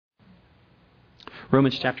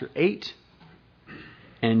Romans chapter 8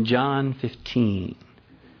 and John 15.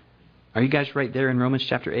 Are you guys right there in Romans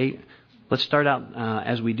chapter 8? Let's start out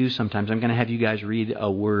as we do sometimes. I'm going to have you guys read a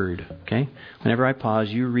word, okay? Whenever I pause,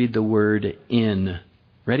 you read the word in.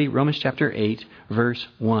 Ready? Romans chapter 8, verse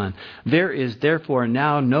 1. There is therefore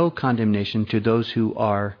now no condemnation to those who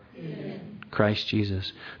are in Christ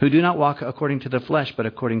Jesus, who do not walk according to the flesh, but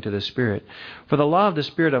according to the Spirit. For the law of the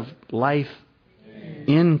Spirit of life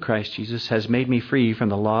in Christ Jesus has made me free from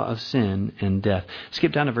the law of sin and death.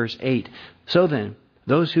 Skip down to verse 8. So then,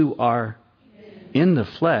 those who are in the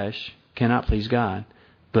flesh cannot please God.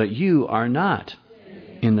 But you are not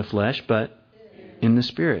in the flesh, but in the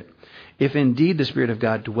Spirit, if indeed the Spirit of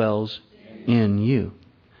God dwells in you.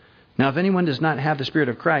 Now, if anyone does not have the Spirit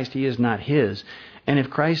of Christ, he is not his. And if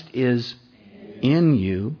Christ is in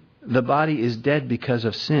you, the body is dead because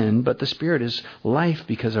of sin, but the Spirit is life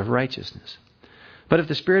because of righteousness. But if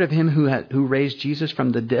the Spirit of Him who raised Jesus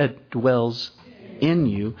from the dead dwells in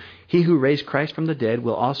you, He who raised Christ from the dead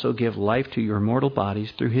will also give life to your mortal bodies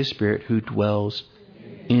through His Spirit who dwells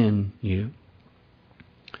in you.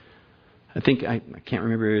 I think, I can't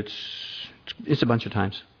remember, it's a bunch of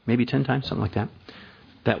times. Maybe 10 times, something like that.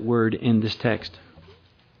 That word in this text.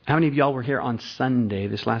 How many of y'all were here on Sunday,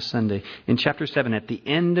 this last Sunday? In chapter 7, at the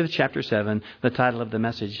end of chapter 7, the title of the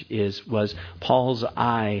message was Paul's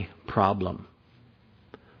eye problem.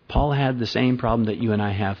 Paul had the same problem that you and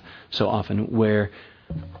I have so often, where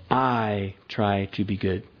I try to be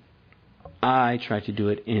good. I try to do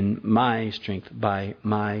it in my strength, by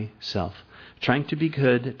myself. Trying to be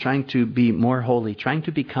good, trying to be more holy, trying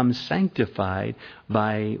to become sanctified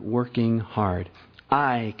by working hard.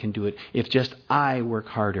 I can do it if just I work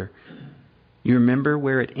harder. You remember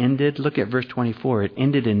where it ended? Look at verse 24. It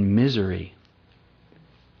ended in misery.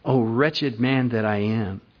 Oh, wretched man that I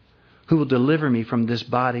am, who will deliver me from this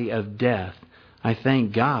body of death? I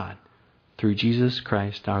thank God through Jesus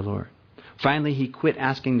Christ our Lord. Finally, he quit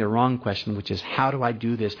asking the wrong question, which is, how do I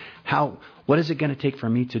do this? What is it going to take for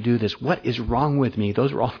me to do this? What is wrong with me?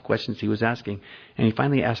 Those were all questions he was asking. And he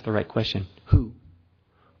finally asked the right question. Who?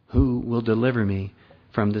 Who will deliver me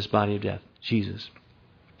from this body of death? Jesus.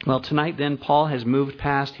 Well, tonight then, Paul has moved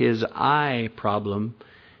past his I problem,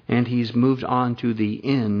 and he's moved on to the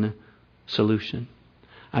in solution.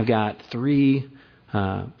 I've got 3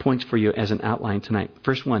 points for you as an outline tonight.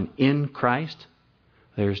 First one, in Christ,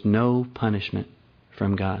 there's no punishment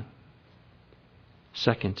from God.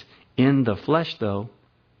 Second, in the flesh, though,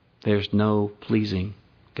 there's no pleasing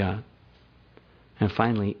God. And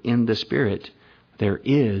finally, in the Spirit, there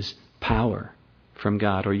is power from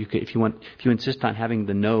God. Or you could, if you insist on having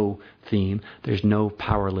the no theme, there's no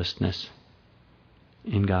powerlessness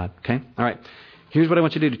in God. Okay? All right. Here's what I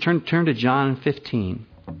want you to do. Turn to John 15.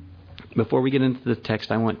 Before we get into the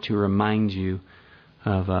text, I want to remind you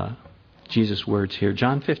of Jesus' words here.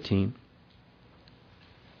 John 15,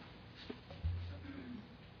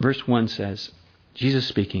 verse 1 says, Jesus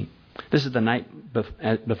speaking. This is the night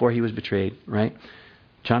before he was betrayed, right?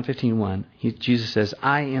 John 15:1. Jesus says,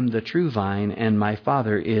 I am the true vine, and my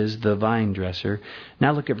Father is the vine dresser.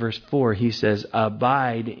 Now look at verse 4. He says,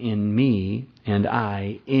 abide in me, and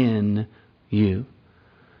I in you.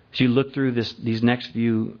 As you look through these next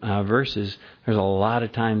few verses, there's a lot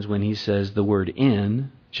of times when he says the word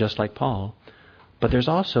in, just like Paul. But there's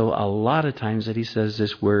also a lot of times that he says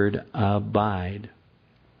this word abide.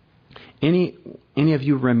 Any of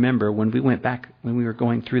you remember when we were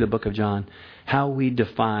going through the book of John, how we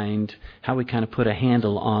kind of put a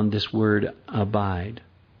handle on this word abide?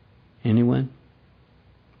 Anyone?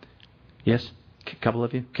 Yes? A couple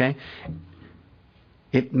of you? Okay.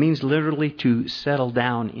 It means literally to settle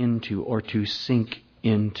down into or to sink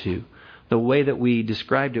into. The way that we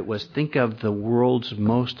described it was, think of the world's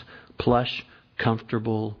most plush,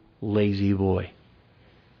 comfortable, lazy boy.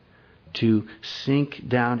 To sink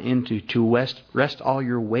down into, to rest all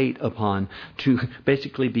your weight upon, to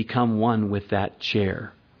basically become one with that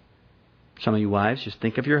chair. Some of you wives, just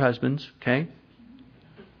think of your husbands, okay?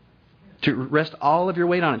 To rest all of your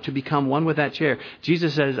weight on it, to become one with that chair.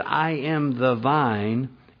 Jesus says, I am the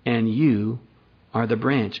vine and you are the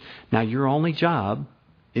branch. Now your only job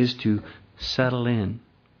is to settle in,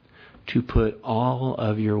 to put all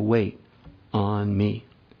of your weight on me.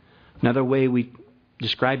 Another way we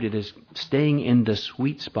described it as staying in the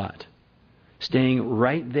sweet spot. Staying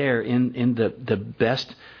right there in the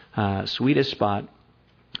best, sweetest spot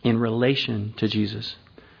in relation to Jesus.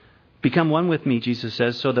 Become one with me, Jesus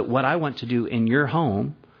says, so that what I want to do in your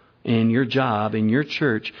home, in your job, in your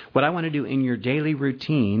church, what I want to do in your daily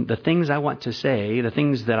routine, the things I want to say, the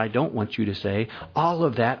things that I don't want you to say, all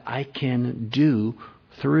of that I can do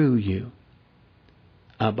through you.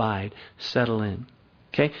 abide, settle in.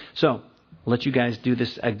 Okay, so I'll let you guys do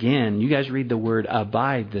this again. You guys read the word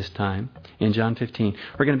abide this time in John 15.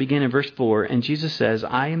 We're going to begin in verse 4. And Jesus says,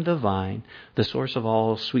 I am the vine, the source of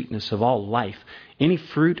all sweetness, of all life. Any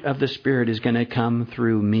fruit of the Spirit is going to come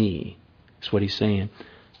through me. That's what he's saying.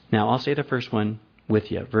 Now, I'll say the first one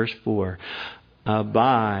with you. Verse 4.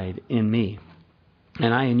 Abide in me,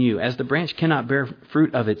 and I in you. As the branch cannot bear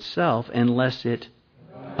fruit of itself unless it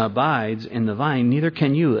abides in the vine, neither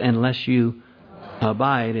can you unless you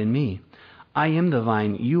abide in me. I am the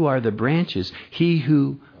vine, you are the branches. He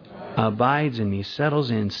who abides in me settles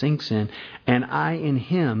in, sinks in, and I in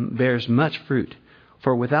him bears much fruit.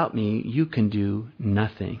 For without me, you can do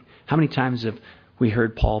nothing. How many times have we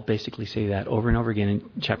heard Paul basically say that over and over again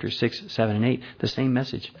in chapters 6, 7, and 8? The same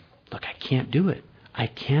message. Look, I can't do it. I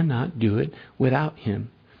cannot do it without him.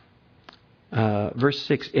 Verse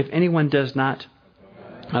 6, if anyone does not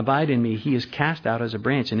abide in me, he is cast out as a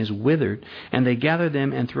branch and is withered, and they gather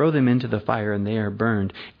them and throw them into the fire, and they are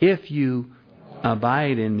burned. If you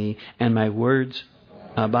abide in me, and my words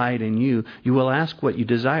abide in you, you will ask what you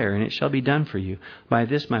desire, and it shall be done for you. By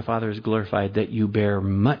this my Father is glorified, that you bear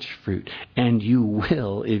much fruit, and you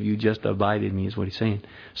will if you just abide in me, is what he's saying.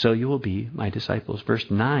 So you will be my disciples. Verse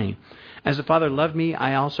 9, as the Father loved me,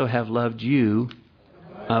 I also have loved you.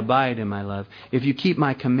 Abide in my love. If you keep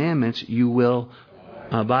my commandments, you will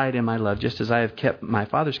abide in my love, just as I have kept my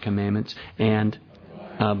Father's commandments and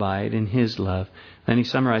abide in his love. Then he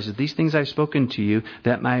summarizes, these things I've spoken to you,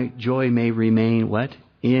 that my joy may remain, what?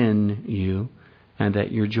 In you, and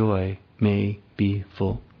that your joy may be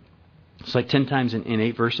full. It's like 10 times in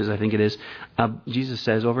 8 verses, I think it is. Jesus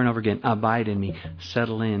says over and over again, abide in me,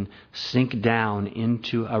 settle in, sink down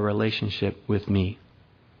into a relationship with me.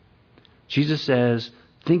 Jesus says,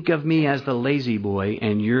 think of me as the lazy boy,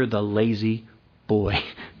 and you're the lazy boy.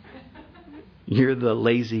 You're the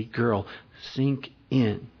lazy girl. Sink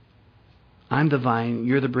in. I'm the vine,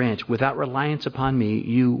 you're the branch. Without reliance upon me,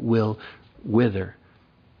 you will wither.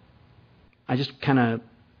 I just kind of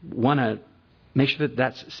want to make sure that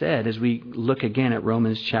that's said as we look again at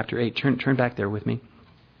Romans chapter 8. Turn back there with me.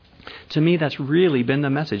 To me, that's really been the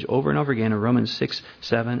message over and over again in Romans 6,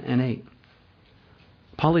 7, and 8.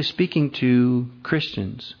 Paul is speaking to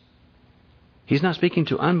Christians. He's not speaking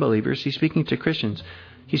to unbelievers. He's speaking to Christians.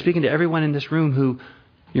 He's speaking to everyone in this room who,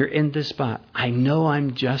 you're in this spot. I know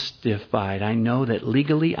I'm justified. I know that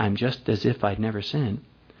legally I'm just as if I'd never sinned.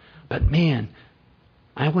 But man,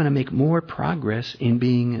 I want to make more progress in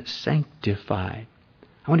being sanctified.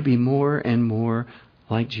 I want to be more and more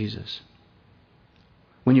like Jesus.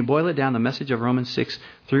 When you boil it down, the message of Romans 6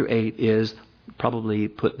 through 8 is probably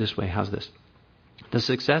put this way. How's this? The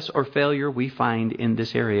success or failure we find in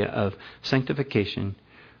this area of sanctification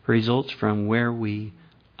results from where we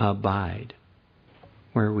abide,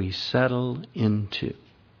 where we settle into,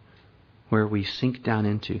 where we sink down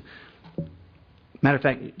into. Matter of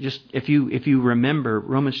fact, just if you remember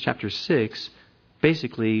Romans chapter 6,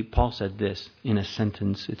 basically Paul said this in a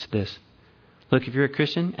sentence. It's this. Look, if you're a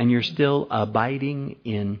Christian and you're still abiding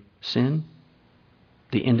in sin,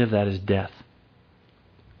 the end of that is death.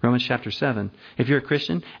 Romans chapter 7, if you're a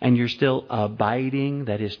Christian and you're still abiding,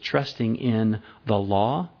 that is trusting in the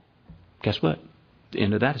law, guess what? The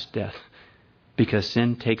end of that is death. Because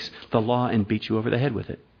sin takes the law and beats you over the head with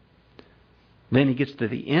it. Then he gets to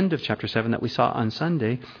the end of chapter 7 that we saw on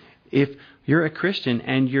Sunday. If you're a Christian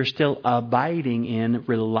and you're still abiding in,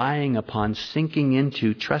 relying upon, sinking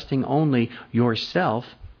into, trusting only yourself,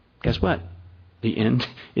 guess what? The end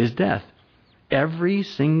is death. Every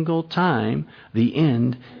single time, the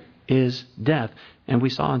end is death. And we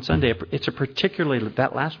saw on Sunday, it's a particularly,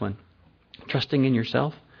 that last one, trusting in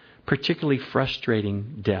yourself, particularly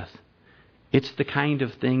frustrating death. It's the kind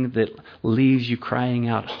of thing that leaves you crying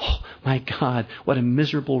out, oh my God, what a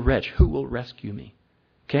miserable wretch. Who will rescue me?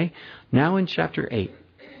 Okay? Now in chapter 8,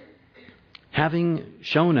 having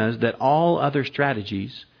shown us that all other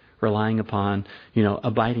strategies, relying upon,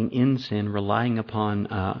 abiding in sin, relying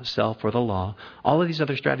upon self or the law, all of these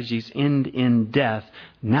other strategies end in death.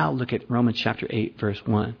 Now look at Romans chapter 8, verse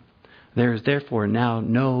 1. There is therefore now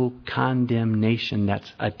no condemnation.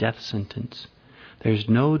 That's a death sentence. There's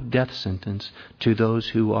no death sentence to those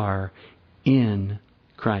who are in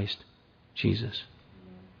Christ Jesus.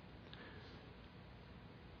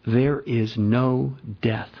 There is no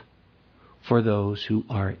death for those who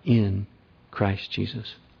are in Christ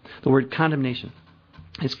Jesus. The word condemnation,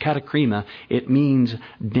 it's katakrima. It means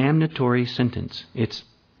damnatory sentence. It's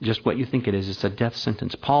just what you think it is. It's a death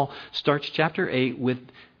sentence. Paul starts chapter 8 with,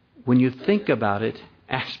 when you think about it,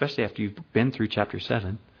 especially after you've been through chapter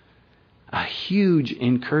 7, a huge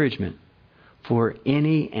encouragement for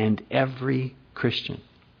any and every Christian.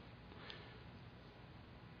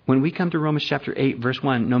 When we come to Romans chapter 8, verse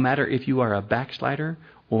 1, no matter if you are a backslider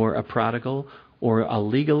or a prodigal or a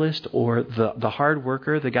legalist or the hard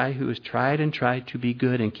worker, the guy who has tried and tried to be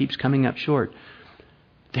good and keeps coming up short,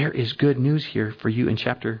 there is good news here for you in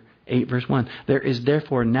chapter 8, verse 1. There is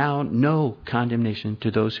therefore now no condemnation to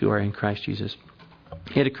those who are in Christ Jesus.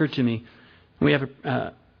 It occurred to me, we have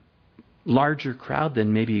a larger crowd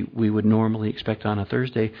than maybe we would normally expect on a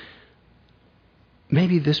Thursday.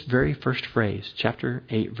 Maybe this very first phrase, chapter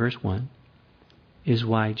 8, verse 1, is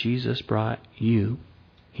why Jesus brought you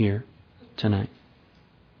here tonight.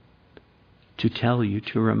 To tell you,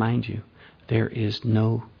 to remind you, there is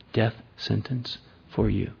no death sentence for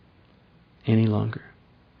you any longer.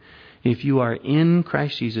 If you are in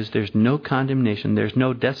Christ Jesus, there's no condemnation, there's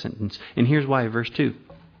no death sentence. And here's why, verse 2.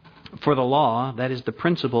 For the law, that is the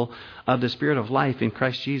principle of the Spirit of life in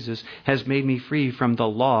Christ Jesus, has made me free from the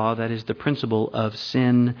law, that is the principle of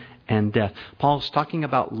sin and death. Paul's talking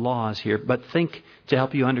about laws here, but think, to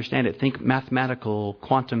help you understand it, think mathematical,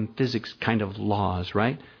 quantum physics kind of laws,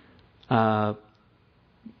 right? The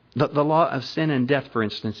law of sin and death, for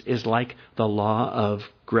instance, is like the law of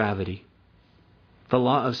gravity. The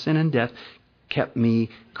law of sin and death kept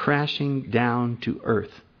me crashing down to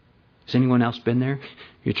earth. Has anyone else been there?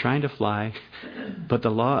 You're trying to fly, but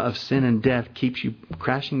the law of sin and death keeps you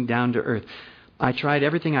crashing down to earth. I tried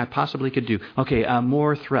everything I possibly could do. Okay,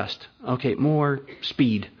 more thrust. Okay, more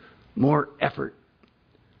speed. More effort.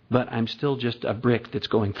 But I'm still just a brick that's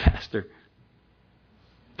going faster.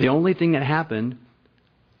 The only thing that happened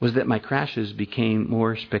was that my crashes became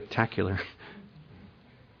more spectacular.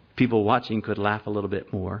 People watching could laugh a little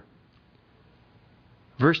bit more.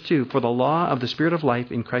 Verse 2, for the law of the Spirit of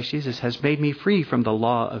life in Christ Jesus has made me free from the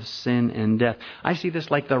law of sin and death. I see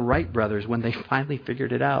this like the Wright brothers when they finally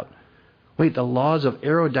figured it out. Wait, the laws of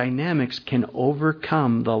aerodynamics can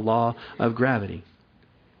overcome the law of gravity.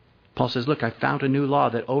 Paul says, look, I found a new law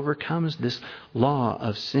that overcomes this law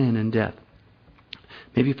of sin and death.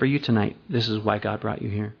 Maybe for you tonight, this is why God brought you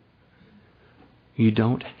here. You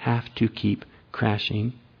don't have to keep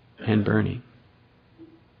crashing and burning.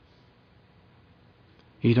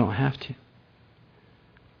 You don't have to.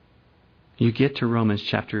 You get to Romans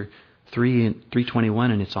chapter 3 and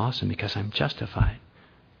 3:21 and it's awesome because I'm justified.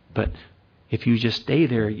 But if you just stay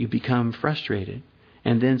there, you become frustrated.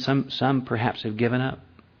 And then some perhaps have given up.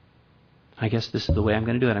 I guess this is the way I'm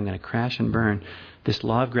going to do it. I'm going to crash and burn. This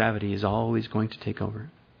law of gravity is always going to take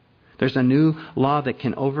over. There's a new law that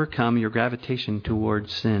can overcome your gravitation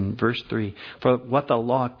towards sin. Verse 3, for what the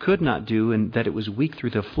law could not do, and that it was weak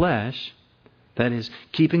through the flesh, that is,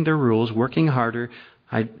 keeping the rules, working harder,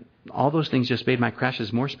 all those things just made my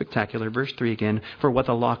crashes more spectacular. Verse 3 again, for what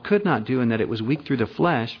the law could not do, and that it was weak through the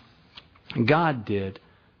flesh, God did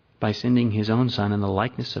by sending His own Son in the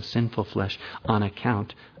likeness of sinful flesh on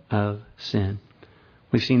account of sin.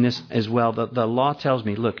 We've seen this as well. The law tells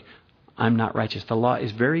me, look, I'm not righteous. The law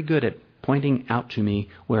is very good at pointing out to me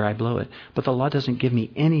where I blow it. But the law doesn't give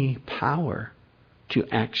me any power to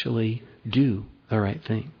actually do the right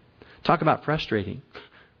thing. Talk about frustrating.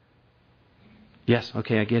 Yes,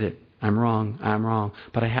 okay, I get it. I'm wrong.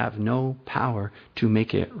 But I have no power to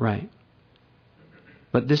make it right.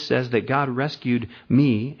 But this says that God rescued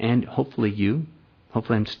me and hopefully you,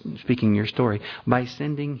 hopefully I'm speaking your story, by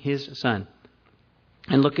sending His Son.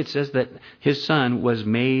 And look, it says that His Son was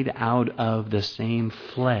made out of the same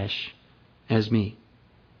flesh as me.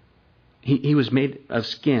 He was made of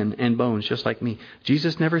skin and bones just like me.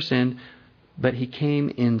 Jesus never sinned, but He came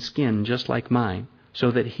in skin just like mine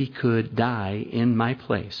so that He could die in my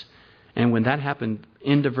place. And when that happened,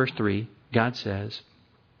 into verse 3, God says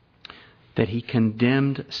that He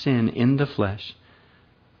condemned sin in the flesh,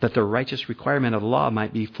 that the righteous requirement of the law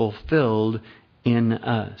might be fulfilled in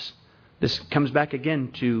us. This comes back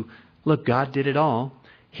again to, look, God did it all.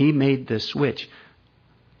 He made the switch.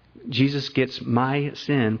 Jesus gets my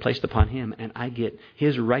sin placed upon Him, and I get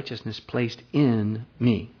His righteousness placed in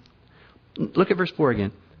me. Look at verse 4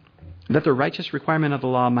 again. That the righteous requirement of the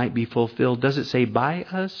law might be fulfilled. Does it say by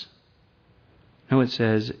us? No, it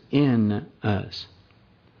says in us.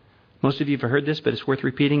 Most of you have heard this, but it's worth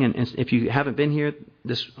repeating. And if you haven't been here,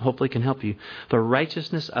 this hopefully can help you. The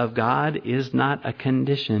righteousness of God is not a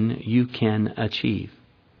condition you can achieve.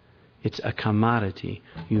 It's a commodity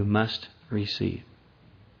you must receive.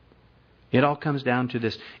 It all comes down to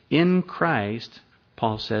this. In Christ,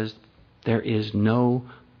 Paul says, there is no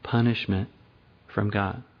punishment from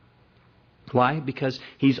God. Why? Because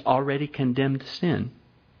He's already condemned sin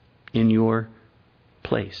in your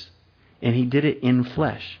place. And He did it in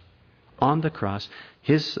flesh. on the cross,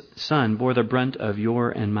 His Son bore the brunt of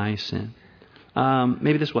your and my sin.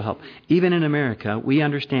 Maybe this will help. Even in America, we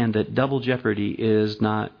understand that double jeopardy is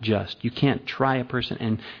not just. You can't try a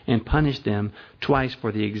person and punish them twice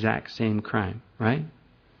for the exact same crime, right?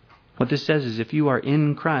 What this says is if you are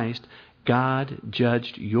in Christ, God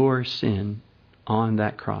judged your sin on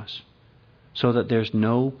that cross so that there's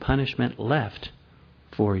no punishment left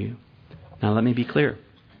for you. Now let me be clear.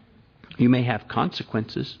 You may have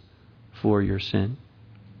consequences for your sin,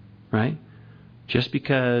 right? Just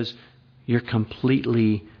because you're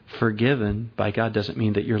completely forgiven by God doesn't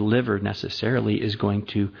mean that your liver necessarily is going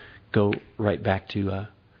to go right back to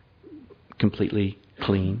completely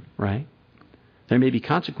clean, right? There may be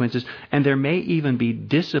consequences, and there may even be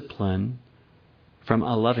discipline from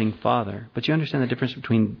a loving Father. But you understand the difference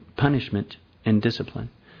between punishment and discipline.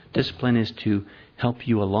 Discipline is to help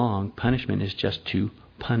you along. Punishment is just to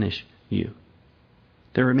punish you.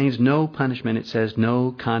 There remains no punishment, it says,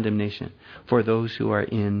 no condemnation for those who are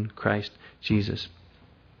in Christ Jesus.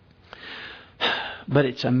 But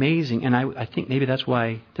it's amazing, and I think maybe that's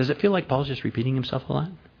why... Does it feel like Paul's just repeating himself a lot?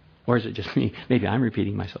 Or is it just me? Maybe I'm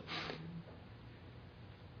repeating myself.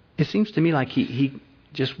 It seems to me like he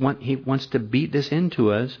wants to beat this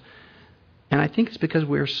into us. And I think it's because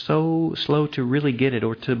we're so slow to really get it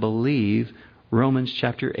or to believe Romans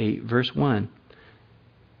chapter 8, verse 1.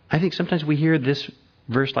 I think sometimes we hear this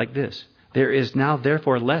verse like this. There is now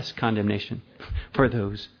therefore less condemnation for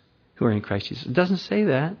those who are in Christ Jesus. It doesn't say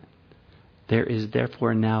that. There is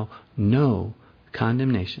therefore now no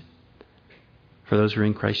condemnation for those who are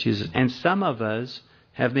in Christ Jesus. And some of us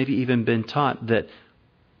have maybe even been taught that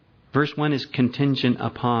verse 1 is contingent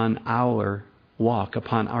upon our walk,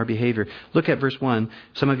 upon our behavior. Look at verse 1.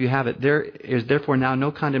 Some of you have it. There is therefore now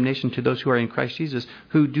no condemnation to those who are in Christ Jesus,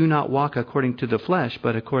 who do not walk according to the flesh,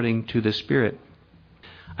 but according to the Spirit.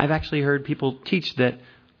 I've actually heard people teach that,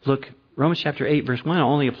 look, Romans chapter 8, verse 1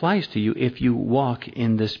 only applies to you if you walk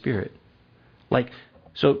in the Spirit.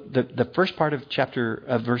 So the first part of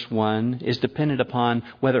verse 1 is dependent upon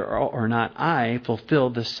whether or not I fulfill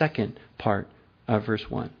the second part of verse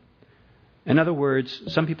 1. In other words,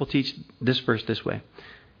 some people teach this verse this way.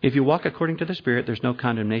 If you walk according to the Spirit, there's no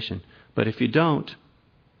condemnation. But if you don't,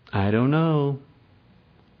 I don't know.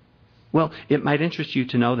 Well, it might interest you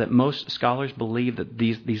to know that most scholars believe that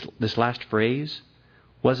this last phrase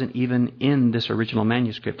wasn't even in this original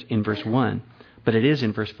manuscript in verse 1, but it is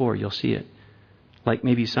in verse 4. You'll see it. Like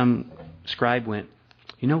maybe some scribe went,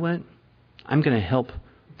 you know what? I'm going to help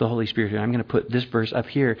the Holy Spirit here. I'm going to put this verse up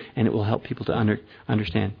here, and it will help people to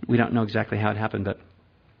understand. We don't know exactly how it happened,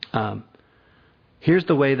 but here's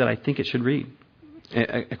the way that I think it should read,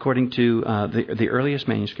 according to the earliest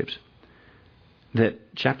manuscripts. That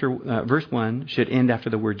verse 1 should end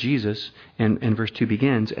after the word Jesus, and verse 2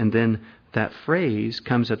 begins, and then that phrase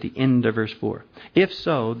comes at the end of verse 4. If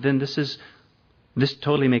so, then this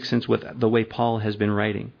totally makes sense with the way Paul has been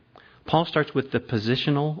writing. Paul starts with the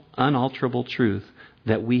positional, unalterable truth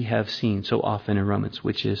that we have seen so often in Romans,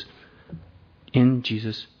 which is in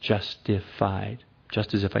Jesus justified.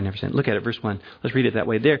 Just as if I never sinned. Look at it, verse 1. Let's read it that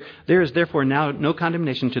way. There is therefore now no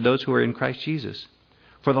condemnation to those who are in Christ Jesus.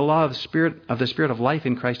 For the law of the Spirit of life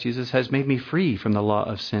in Christ Jesus has made me free from the law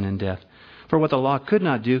of sin and death. For what the law could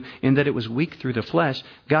not do, in that it was weak through the flesh,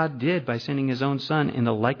 God did by sending His own Son in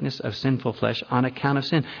the likeness of sinful flesh on account of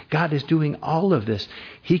sin. God is doing all of this.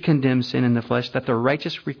 He condemns sin in the flesh that the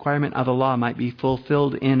righteous requirement of the law might be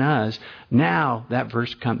fulfilled in us. Now that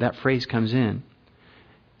phrase comes in.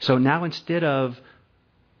 So now instead of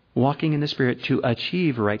walking in the Spirit to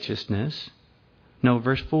achieve righteousness, no,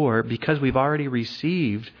 verse 4, because we've already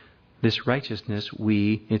received this righteousness,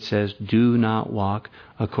 it says, do not walk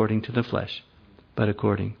according to the flesh, but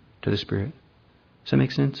according to the Spirit. Does that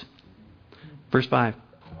make sense? Verse 5.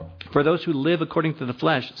 For those who live according to the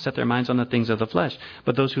flesh set their minds on the things of the flesh,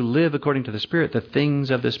 but those who live according to the Spirit, the things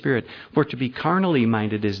of the Spirit. For to be carnally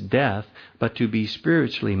minded is death, but to be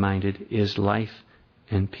spiritually minded is life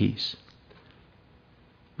and peace.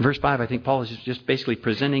 Verse 5, I think Paul is just basically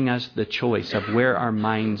presenting us the choice of where our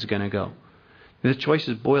mind's going to go. The choice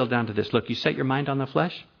is boiled down to this. Look, you set your mind on the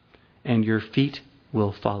flesh, and your feet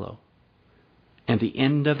will follow. And the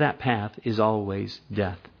end of that path is always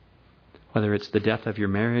death. Whether it's the death of your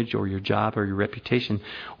marriage or your job or your reputation,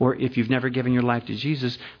 or if you've never given your life to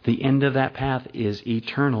Jesus, the end of that path is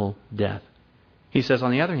eternal death. He says, on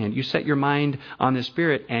the other hand, you set your mind on the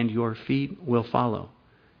Spirit, and your feet will follow.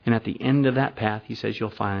 And at the end of that path, he says, you'll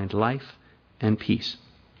find life and peace.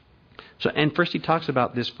 And first he talks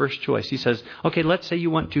about this first choice. He says, okay, let's say you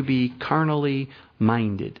want to be carnally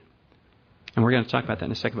minded. And we're going to talk about that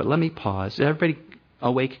in a second, but let me pause. Is everybody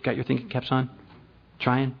Awake? Got your thinking caps on?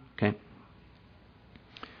 Trying? Okay.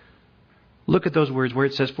 Look at those words where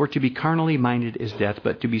it says, for to be carnally minded is death,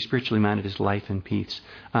 but to be spiritually minded is life and peace.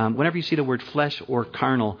 Whenever you see the word flesh or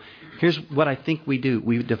carnal, here's what I think we do.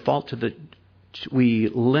 We default to we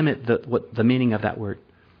limit the meaning of that word.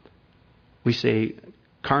 We say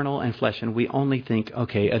carnal and flesh, and we only think,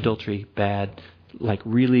 okay, adultery, bad, like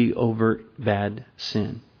really overt bad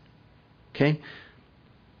sin. Okay?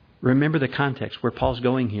 Remember the context where Paul's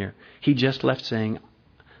going here. He just left saying,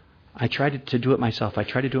 I tried to do it myself. I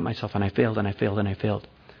tried to do it myself, and I failed, and I failed, and I failed.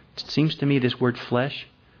 It seems to me this word flesh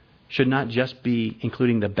should not just be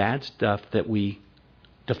including the bad stuff that we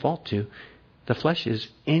default to. The flesh is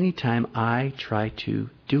any time I try to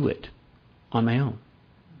do it on my own.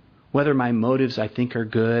 Whether my motives I think are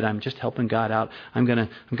good, I'm just helping God out. I'm gonna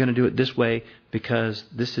do it this way because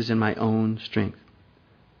this is in my own strength.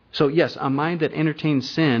 So yes, a mind that entertains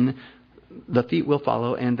sin, the feet will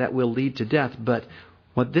follow, and that will lead to death. But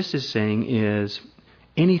what this is saying is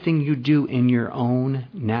anything you do in your own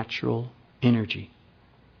natural energy.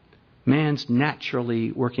 Man's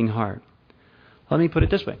naturally working hard. Let me put it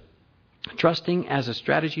this way. Trusting as a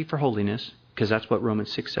strategy for holiness, because that's what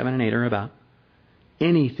Romans 6, 7, and 8 are about.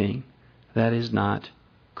 Anything that is not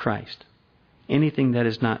Christ. Anything that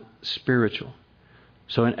is not spiritual.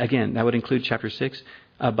 So again, that would include chapter 6,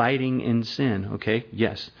 abiding in sin. Okay,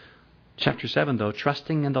 yes. Chapter 7, though,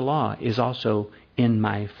 trusting in the law is also in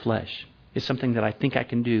my flesh. It's something that I think I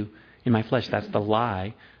can do in my flesh. That's the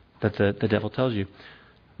lie that the devil tells you.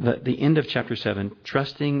 The end of chapter 7,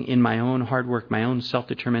 trusting in my own hard work, my own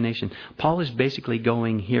self-determination. Paul is basically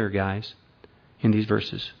going here, guys, in these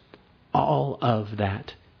verses. All of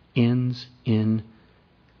that ends in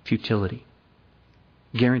futility.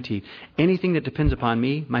 Guaranteed. Anything that depends upon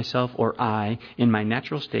me, myself, or I in my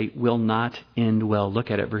natural state will not end well.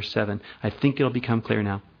 Look at it, verse 7. I think it'll become clear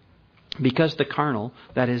now. Because the carnal,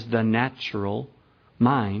 that is the natural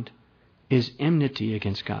mind, is enmity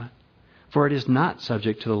against God. For it is not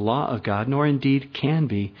subject to the law of God, nor indeed can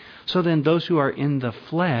be. So then those who are in the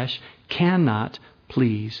flesh cannot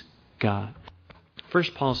please God.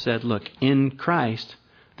 First Paul said, look, in Christ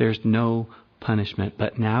there's no punishment.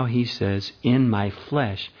 But now he says, in my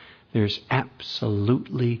flesh there's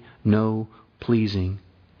absolutely no pleasing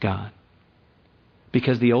God.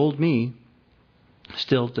 Because the old me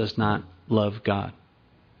still does not love God.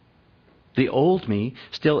 The old me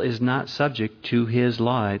still is not subject to his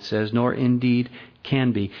law, it says, nor indeed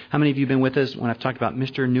can be. How many of you have been with us when I've talked about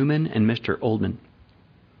Mr. Newman and Mr. Oldman?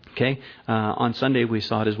 Okay, on Sunday we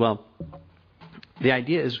saw it as well. The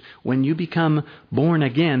idea is when you become born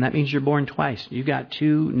again, that means you're born twice. You've got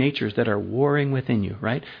two natures that are warring within you,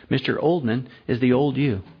 right? Mr. Oldman is the old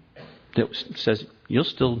you that says, you'll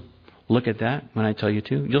still look at that when I tell you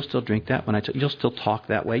to. You'll still drink that when you'll still talk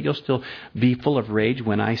that way. You'll still be full of rage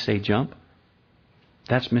when I say jump.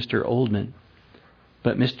 That's Mr. Oldman.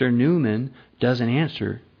 But Mr. Newman doesn't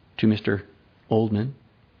answer to Mr. Oldman.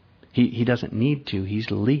 He doesn't need to.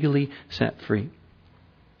 He's legally set free.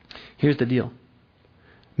 Here's the deal.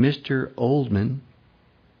 Mr. Oldman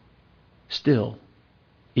still,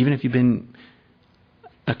 even if you've been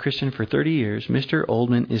a Christian for 30 years, Mr.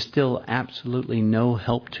 Oldman is still absolutely no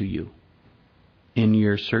help to you in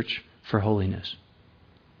your search for holiness.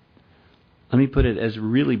 Let me put it as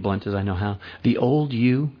really blunt as I know how. The old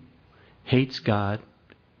you hates God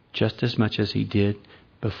just as much as he did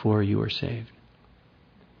before you were saved.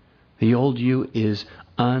 The old you is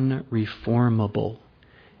unreformable,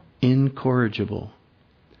 incorrigible.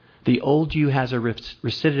 The old you has a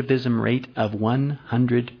recidivism rate of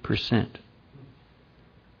 100%.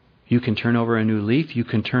 You can turn over a new leaf. You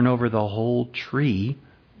can turn over the whole tree.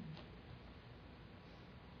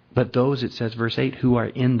 But those, it says, verse 8, who are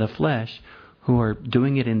in the flesh, who are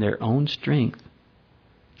doing it in their own strength,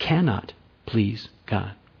 cannot please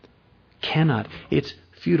God. Cannot. It's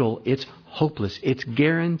futile. It's hopeless. It's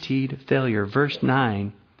guaranteed failure. Verse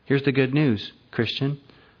 9, here's the good news, Christian.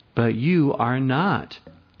 But you are not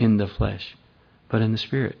in the flesh, but in the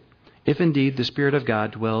Spirit, if indeed the Spirit of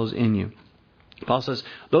God dwells in you. Paul says,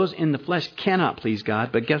 those in the flesh cannot please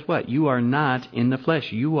God, but guess what? You are not in the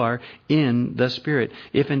flesh. You are in the Spirit,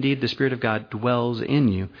 if indeed the Spirit of God dwells in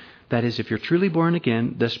you. That is, if you're truly born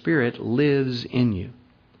again, the Spirit lives in you.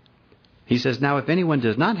 He says, now if anyone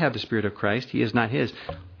does not have the Spirit of Christ, he is not his.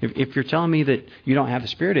 If you're telling me that you don't have the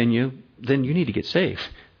Spirit in you, then you need to get saved.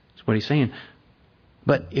 That's what he's saying.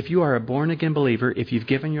 But if you are a born-again believer, if you've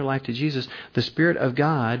given your life to Jesus, the Spirit of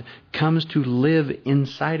God comes to live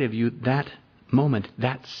inside of you that moment,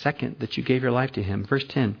 that second that you gave your life to Him. Verse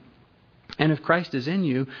 10, And if Christ is in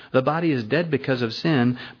you, the body is dead because of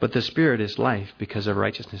sin, but the Spirit is life because of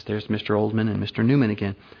righteousness. There's Mr. Oldman and Mr. Newman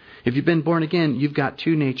again. If you've been born again, you've got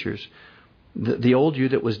two natures. The old you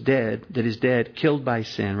that was dead, that is dead, killed by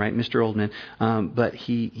sin, right? Mr. Oldman. But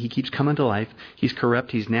he keeps coming to life. He's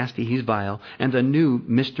corrupt, he's nasty, he's vile. And the new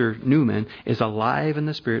Mr. Newman is alive in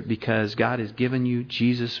the Spirit because God has given you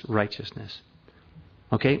Jesus' righteousness.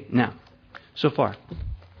 Okay? Now, so far,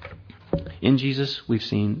 in Jesus, we've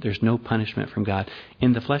seen there's no punishment from God.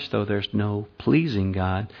 In the flesh, though, there's no pleasing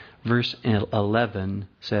God. Verse 11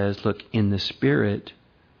 says, look, in the Spirit,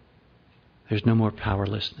 there's no more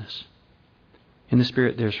powerlessness. In the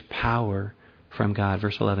Spirit, there's power from God.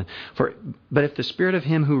 Verse 11. But if the Spirit of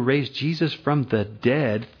Him who raised Jesus from the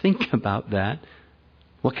dead, think about that.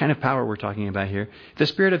 What kind of power we're talking about here? If the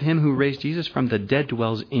Spirit of Him who raised Jesus from the dead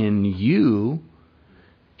dwells in you,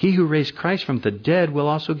 He who raised Christ from the dead will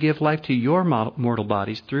also give life to your mortal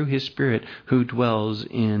bodies through His Spirit who dwells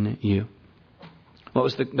in you. What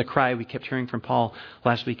was the cry we kept hearing from Paul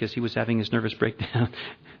last week as he was having his nervous breakdown?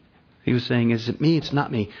 He was saying, is it me? It's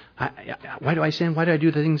not me. Why do I sin? Why do I do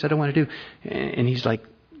the things I don't want to do? And he's like,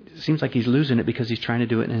 it seems like he's losing it because he's trying to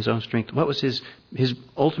do it in his own strength. What was his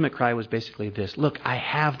ultimate cry was basically this. Look, I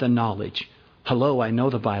have the knowledge. Hello, I know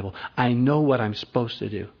the Bible. I know what I'm supposed to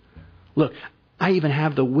do. Look, I even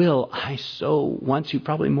have the will. I so want to,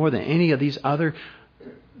 probably more than any of these other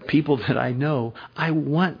people that I know. I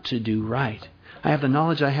want to do right. I have the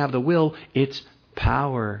knowledge. I have the will. It's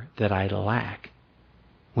power that I lack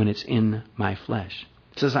when it's in my flesh.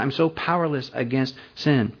 It says I'm so powerless against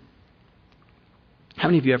sin. How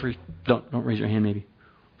many of you ever, don't raise your hand maybe.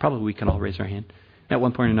 Probably we can all raise our hand. At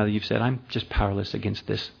one point or another you've said, I'm just powerless against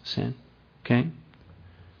this sin. Okay?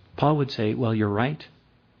 Paul would say, well, you're right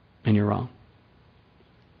and you're wrong.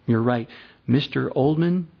 You're right. Mr.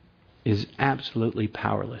 Oldman is absolutely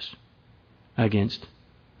powerless against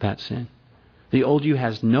that sin. The old you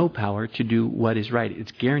has no power to do what is right.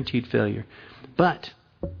 It's guaranteed failure. But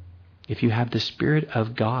if you have the Spirit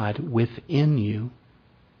of God within you,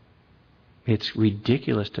 it's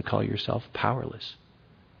ridiculous to call yourself powerless.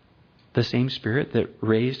 The same Spirit that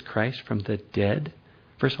raised Christ from the dead.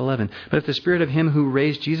 Verse 11. But if the Spirit of Him who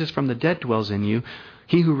raised Jesus from the dead dwells in you,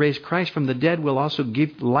 He who raised Christ from the dead will also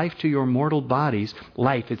give life to your mortal bodies.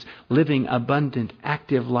 Life, it's living, abundant,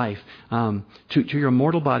 active life to your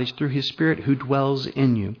mortal bodies through His Spirit who dwells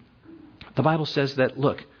in you. The Bible says that,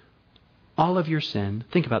 look, all of your sin,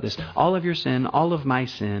 think about this, all of your sin, all of my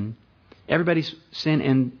sin, everybody's sin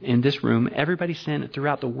in this room, everybody's sin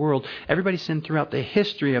throughout the world, everybody's sin throughout the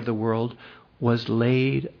history of the world was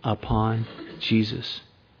laid upon Jesus.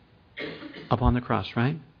 Upon the cross,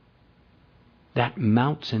 right? That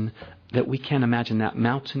mountain that we can't imagine, that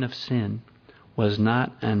mountain of sin was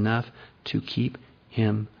not enough to keep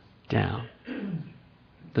Him down.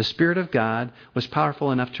 The Spirit of God was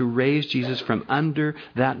powerful enough to raise Jesus from under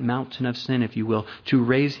that mountain of sin, if you will, to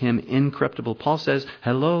raise Him incorruptible. Paul says,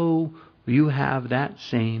 hello, you have that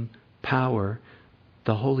same power,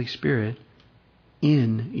 the Holy Spirit,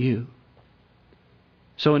 in you.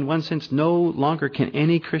 So in one sense, no longer can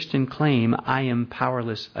any Christian claim, I am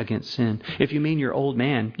powerless against sin. If you mean your old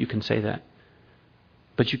man, you can say that.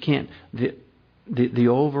 But you can't. The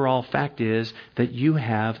overall fact is that you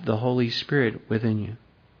have the Holy Spirit within you.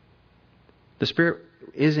 The Spirit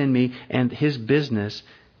is in me, and His business,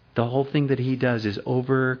 the whole thing that He does is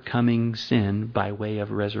overcoming sin by way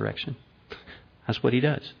of resurrection. That's what He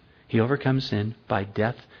does. He overcomes sin by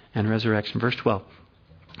death and resurrection. Verse 12.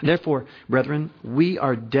 Therefore, brethren, we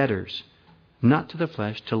are debtors, not to the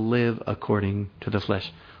flesh, to live according to the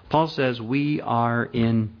flesh. Paul says we are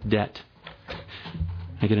in debt.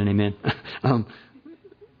 I get an amen.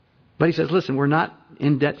 But he says, listen, we're not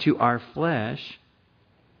in debt to our flesh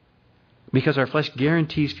because our flesh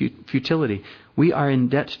guarantees futility. We are in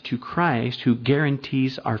debt to Christ who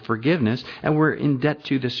guarantees our forgiveness, and we're in debt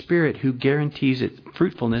to the Spirit who guarantees its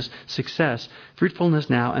fruitfulness, success, fruitfulness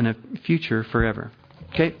now and a future forever.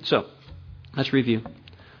 Okay, so let's review.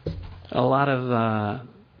 A lot of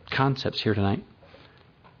concepts here tonight.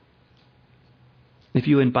 If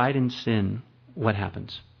you abide in sin, what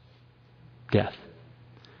happens? Death.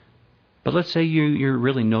 But let's say you're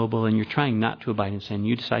really noble and you're trying not to abide in sin.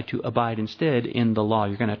 You decide to abide instead in the law.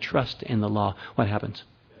 You're going to trust in the law. What happens?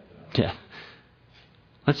 Death.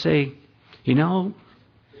 Let's say,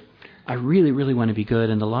 I really, really want to be good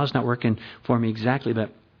and the law's not working for me exactly,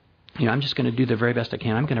 but I'm just going to do the very best I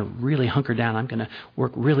can. I'm going to really hunker down. I'm going to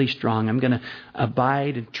work really strong. I'm going to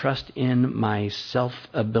abide and trust in my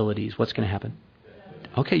self-abilities. What's going to happen?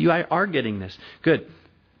 Okay, you are getting this. Good.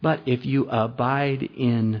 But if you abide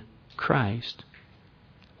in Christ,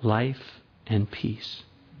 life and peace.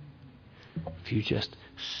 If you just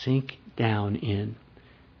sink down in,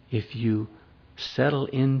 if you settle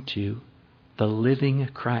into the living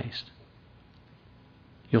Christ,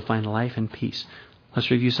 you'll find life and peace.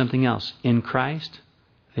 Let's review something else. In Christ,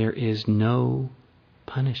 there is no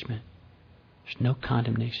punishment. There's no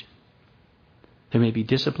condemnation. There may be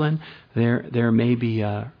discipline. There may be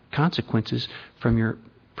consequences from your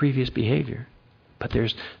previous behavior. But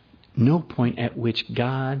there's no point at which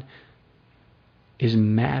God is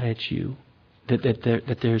mad at you,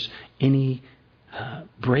 that there's any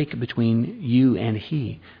break between you and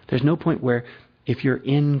He. There's no point where if you're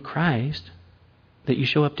in Christ, that you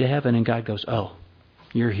show up to heaven and God goes, oh,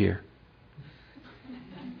 you're here.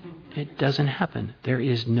 It doesn't happen. There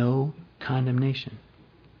is no condemnation.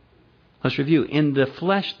 Let's review. In the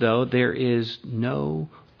flesh, though, there is no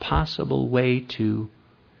possible way to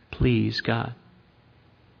please God.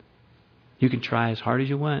 You can try as hard as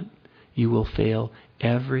you want. You will fail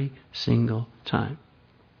every single time.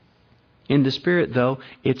 In the Spirit, though,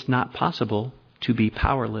 it's not possible to be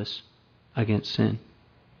powerless against sin.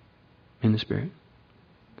 In the Spirit.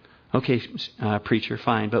 Okay, preacher,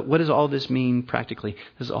 fine. But what does all this mean practically?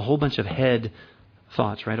 There's a whole bunch of head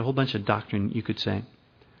thoughts, right? A whole bunch of doctrine, you could say.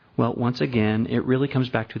 Well, once again, it really comes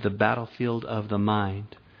back to the battlefield of the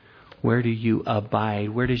mind. Where do you abide?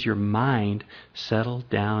 Where does your mind settle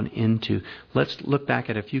down into? Let's look back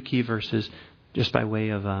at a few key verses just by way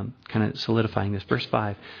of kind of solidifying this. Verse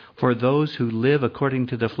 5. For those who live according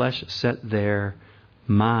to the flesh set their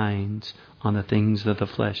minds on the things of the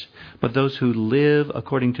flesh. But those who live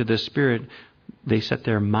according to the Spirit, they set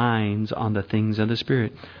their minds on the things of the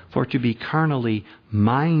Spirit. For to be carnally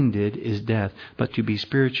minded is death, but to be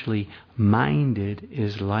spiritually minded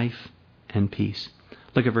is life and peace.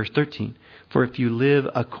 Look at verse 13. For if you live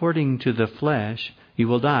according to the flesh, you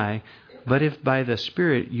will die. But if by the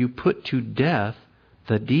Spirit you put to death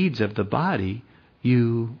the deeds of the body,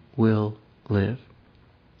 you will live.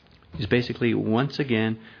 It's basically, once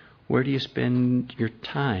again, where do you spend your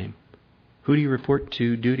time? Who do you report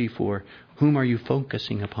to duty for? Whom are you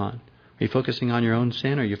focusing upon? Are you focusing on your own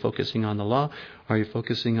sin? Are you focusing on the law? Are you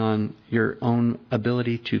focusing on your own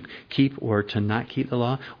ability to keep or to not keep the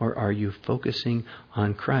law? Or are you focusing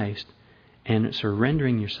on Christ and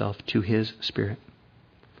surrendering yourself to His Spirit?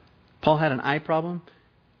 Paul had an eye problem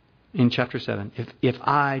in chapter 7. If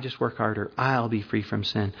I just work harder, I'll be free from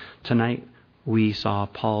sin. Tonight we saw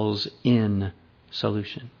Paul's in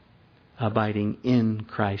solution. Abiding in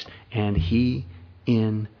Christ and He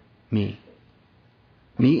in me.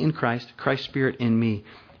 Me in Christ, Christ's Spirit in me.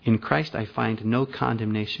 In Christ I find no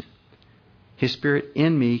condemnation. His Spirit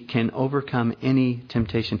in me can overcome any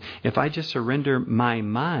temptation. If I just surrender my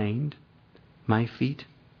mind, my feet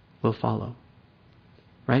will follow.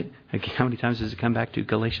 Right? How many times does it come back to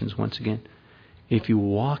Galatians once again? If you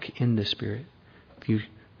walk in the Spirit, if you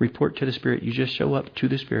report to the Spirit, you just show up to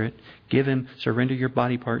the Spirit, give Him, surrender your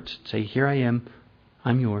body parts, say, here I am,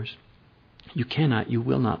 I'm yours. You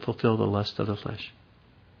will not fulfill the lust of the flesh.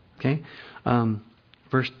 Okay?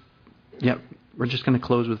 We're just going to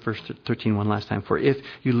close with verse 13 one last time. For if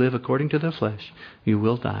you live according to the flesh, you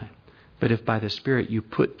will die. But if by the Spirit you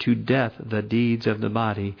put to death the deeds of the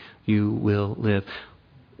body, you will live.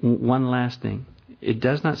 One last thing. It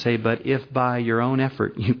does not say, but if by your own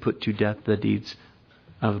effort you put to death the deeds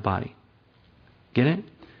of the body. Get it?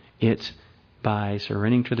 It's by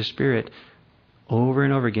surrendering to the Spirit over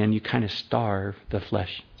and over again, you kind of starve the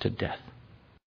flesh to death.